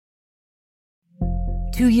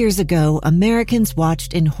2 years ago, Americans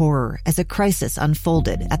watched in horror as a crisis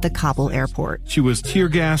unfolded at the Kabul airport. She was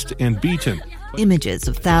tear-gassed and beaten. Images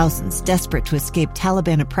of thousands desperate to escape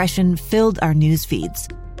Taliban oppression filled our news feeds.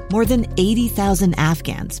 More than 80,000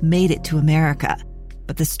 Afghans made it to America.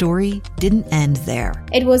 But the story didn't end there.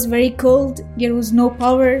 It was very cold. There was no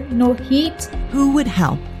power, no heat. Who would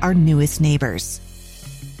help our newest neighbors?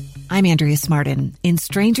 I'm Andrea Smartin. In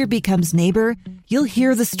Stranger Becomes Neighbor, you'll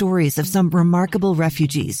hear the stories of some remarkable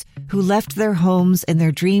refugees who left their homes and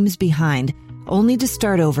their dreams behind, only to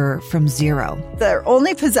start over from zero. Their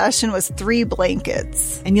only possession was 3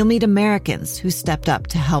 blankets. And you'll meet Americans who stepped up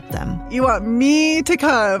to help them. You want me to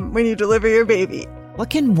come when you deliver your baby. What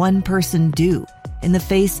can one person do in the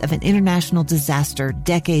face of an international disaster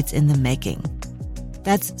decades in the making?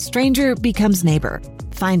 That's Stranger Becomes Neighbor.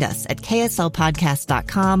 Find us at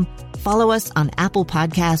kslpodcast.com. Follow us on Apple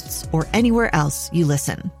Podcasts or anywhere else you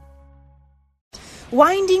listen.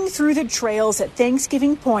 Winding through the trails at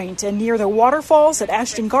Thanksgiving Point and near the waterfalls at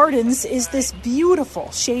Ashton Gardens is this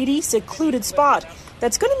beautiful, shady, secluded spot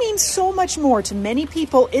that's going to mean so much more to many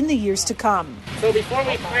people in the years to come. So before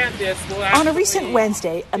we plant this, on a recent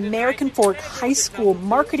Wednesday, American Fork High School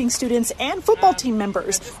marketing students and football team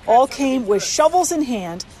members all came with shovels in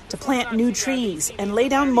hand to plant new trees and lay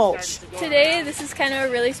down mulch. Today, this is kind of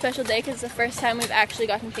a really special day because it's the first time we've actually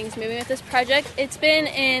gotten things moving with this project. It's been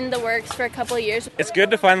in the works for a couple of years. It's good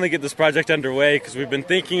to finally get this project underway because we've been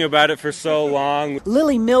thinking about it for so long.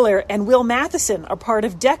 Lily Miller and Will Matheson are part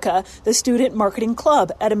of DECA, the student marketing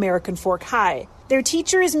club at American Fork High. Their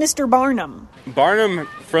teacher is Mr. Barnum. Barnum,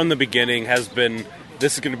 from the beginning, has been,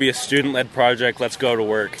 this is going to be a student-led project, let's go to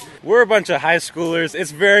work. We're a bunch of high schoolers.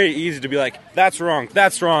 It's very easy to be like, that's wrong,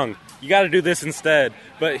 you got to do this instead.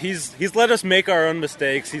 But he's let us make our own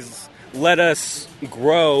mistakes. He's let us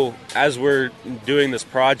grow as we're doing this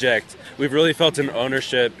project. We've really felt an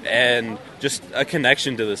ownership and just a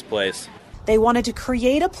connection to this place. They wanted to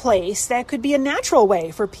create a place that could be a natural way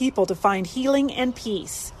for people to find healing and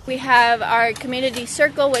peace. We have our community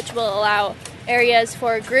circle, which will allow areas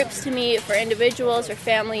for groups to meet, for individuals or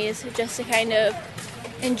families, just to kind of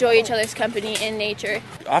enjoy each other's company in nature.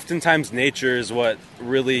 Oftentimes nature is what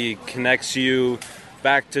really connects you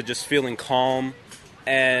back to just feeling calm.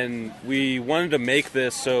 And we wanted to make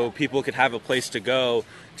this so people could have a place to go,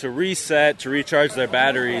 to reset, to recharge their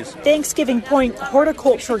batteries. Thanksgiving Point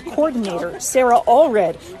horticulture coordinator Sarah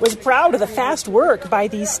Allred was proud of the fast work by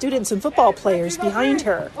these students and football players behind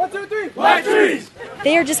her. 1, 2, 3, plant trees!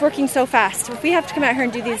 They are just working so fast. If we have to come out here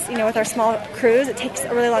and do these, with our small crews, it takes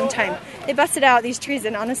a really long time. They busted out these trees,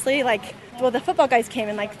 and honestly, the football guys came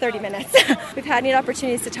in 30 minutes. We've had neat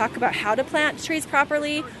opportunities to talk about how to plant trees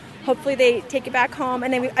properly. Hopefully they take it back home,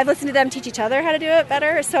 and then I've listened to them teach each other how to do it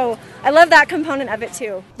better, so I love that component of it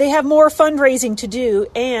too. They have more fundraising to do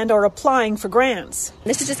and are applying for grants.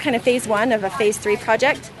 This is just kind of phase 1 of a phase 3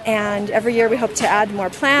 project, and every year we hope to add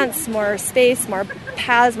more plants, more space, more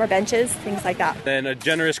paths, more benches, things like that. And a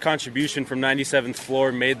generous contribution from 97th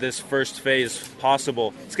Floor made this first phase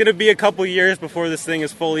possible. It's going to be a couple years before this thing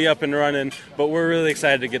is fully up and running, but we're really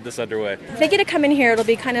excited to get this underway. If they get to come in here, it'll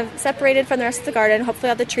be kind of separated from the rest of the garden.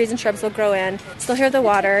 Hopefully all the trees and shrubs will grow in, still hear the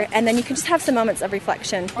water, and then you can just have some moments of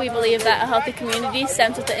reflection. We believe that a healthy community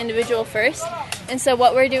stems with the individual first, and so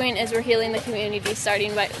what we're doing is we're healing the community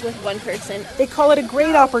starting with one person. They call it a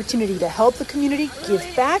great opportunity to help the community, give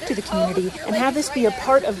back to the community, and have this be a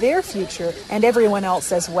part of their future and everyone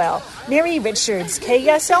else as well. Mary Richards,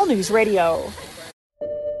 KSL News Radio.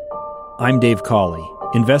 I'm Dave Cawley,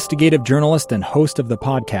 investigative journalist and host of the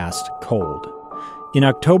podcast Cold. In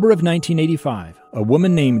October of 1985, a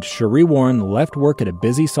woman named Cherie Warren left work at a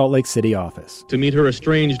busy Salt Lake City office to meet her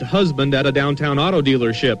estranged husband at a downtown auto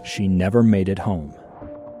dealership. She never made it home.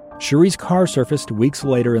 Cherie's car surfaced weeks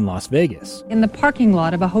later in Las Vegas, in the parking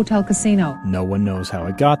lot of a hotel casino. No one knows how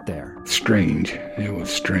it got there. Strange. It was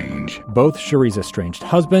strange. Both Cherie's estranged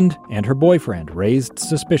husband and her boyfriend raised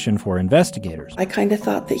suspicion for investigators. I kind of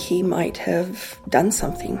thought that he might have done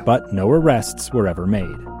something. But no arrests were ever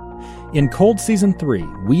made. In Cold Season 3,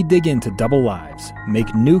 we dig into double lives,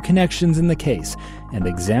 make new connections in the case, and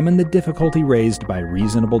examine the difficulty raised by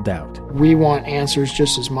reasonable doubt. We want answers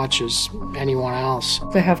just as much as anyone else.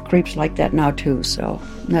 They have creeps like that now too, so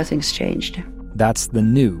nothing's changed. That's the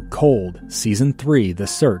new Cold Season 3, The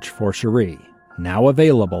Search for Cherie, now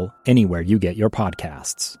available anywhere you get your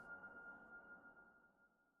podcasts.